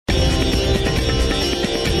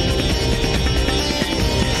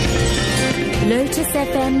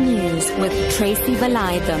FM News with TRACY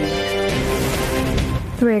VALAYDHAM.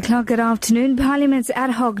 3 o'clock, good afternoon. Parliament's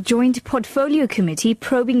ad hoc joint portfolio committee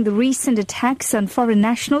probing the recent attacks on foreign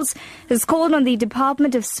nationals has called on the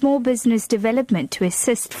Department of Small Business Development to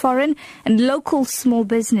assist foreign and local small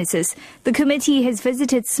businesses. The committee has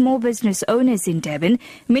visited small business owners in Durban,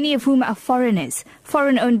 many of whom are foreigners.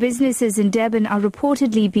 Foreign-owned businesses in Durban are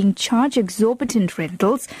reportedly being charged exorbitant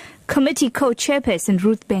rentals. Committee co-chairperson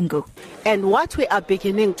Ruth Bengu. And what we are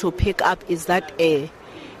beginning to pick up is that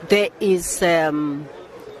there is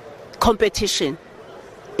competition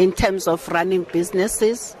in terms of running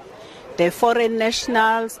businesses. The foreign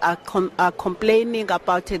nationals are complaining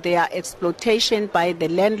about their exploitation by the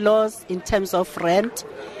landlords in terms of rent,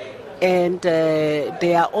 and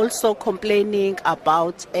they are also complaining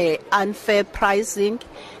about unfair pricing.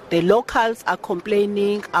 The locals are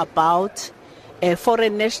complaining about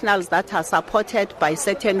foreign nationals that are supported by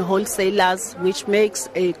certain wholesalers, which makes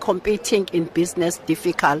competing in business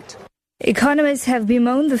difficult. Economists have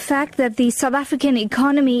bemoaned the fact that the South African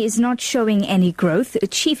economy is not showing any growth.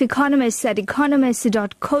 Chief economist at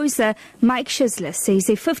Economists.COSA, Mike Shisler, says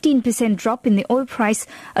a 15% drop in the oil price,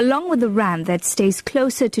 along with the rand that stays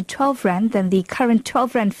closer to 12 rand than the current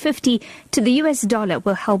 12 rand 50 to the US dollar,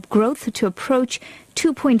 will help growth to approach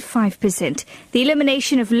 2.5%. The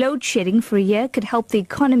elimination of load shedding for a year could help the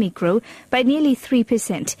economy grow by nearly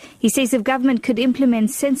 3%. He says if government could implement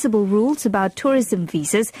sensible rules about tourism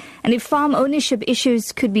visas and if farm ownership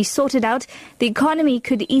issues could be sorted out, the economy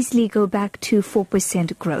could easily go back to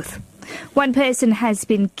 4% growth. One person has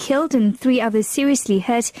been killed and 3 others seriously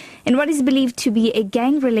hurt in what is believed to be a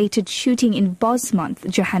gang-related shooting in Bosmont,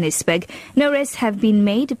 Johannesburg. No arrests have been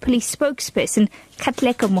made. Police spokesperson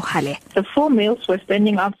Katleka Mohale. The 4 males were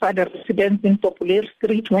standing outside a residence in Popular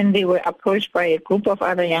Street when they were approached by a group of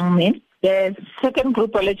other young men. The second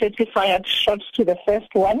group allegedly fired shots to the first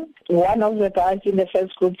one. One of the guys in the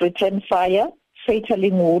first group returned fire,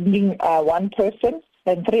 fatally wounding one person.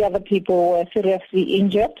 And 3 other people were seriously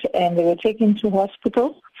injured and they were taken to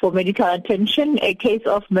hospital for medical attention. A case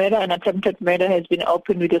of murder and attempted murder has been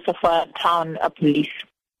opened with the Safari Town Police.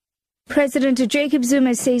 President Jacob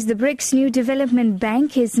Zuma says the Brics New Development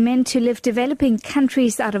Bank is meant to lift developing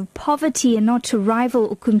countries out of poverty and not to rival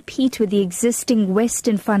or compete with the existing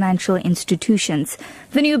Western financial institutions.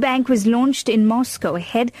 The new bank was launched in Moscow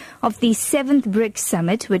ahead of the 7th BRICS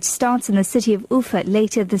Summit, which starts in the city of Ufa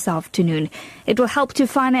later this afternoon. It will help to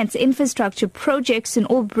finance infrastructure projects in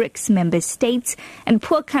all BRICS member states and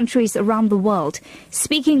poor countries around the world.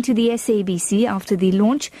 Speaking to the SABC after the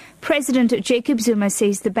launch, President Jacob Zuma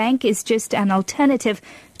says the bank is just an alternative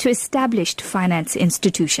to established finance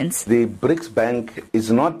institutions. The BRICS Bank is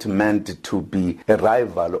not meant to be a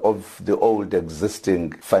rival of the old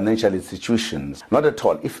existing financial institutions. Not at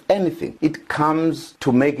all. If anything, it comes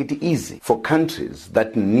to make it easy for countries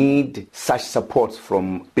that need such support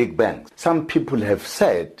from big banks. Some people have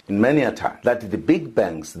said in many a time that the big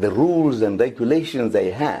banks, the rules and regulations they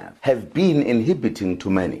have been inhibiting to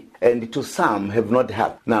many, and to some have not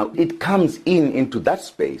helped. Now, it comes into that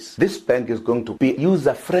space. This bank is going to be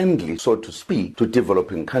user-friendly, so to speak, to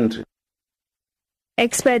developing countries.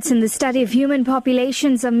 Experts in the study of human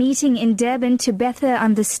populations are meeting in Durban to better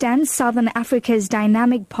understand Southern Africa's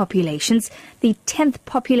dynamic populations. The 10th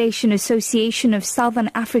Population Association of Southern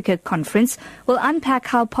Africa Conference will unpack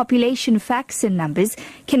how population facts and numbers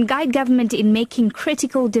can guide government in making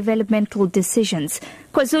critical developmental decisions.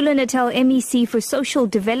 KwaZulu-Natal MEC for Social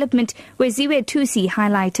Development, Weziwe Thusi,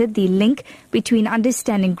 highlighted the link between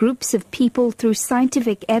understanding groups of people through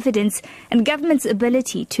scientific evidence and government's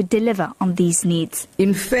ability to deliver on these needs.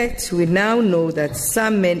 In fact, we now know that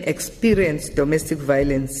some men experience domestic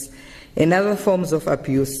violence and other forms of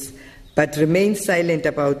abuse, but remain silent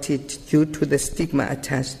about it due to the stigma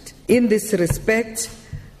attached. In this respect,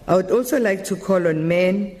 I would also like to call on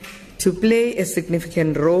men to play a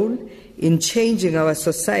significant role in changing our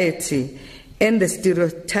society and the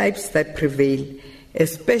stereotypes that prevail,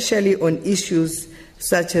 especially on issues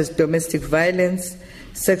such as domestic violence,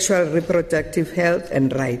 sexual reproductive health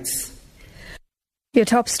and rights. Your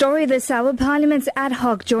top story this hour, Parliament's ad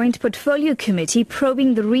hoc joint portfolio committee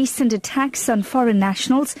probing the recent attacks on foreign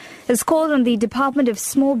nationals has called on the Department of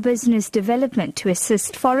Small Business Development to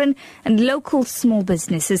assist foreign and local small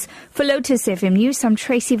businesses. For Lotus FM News, I'm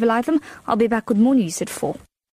TRACY VALAYDHAM. I'll be back with more news at 4.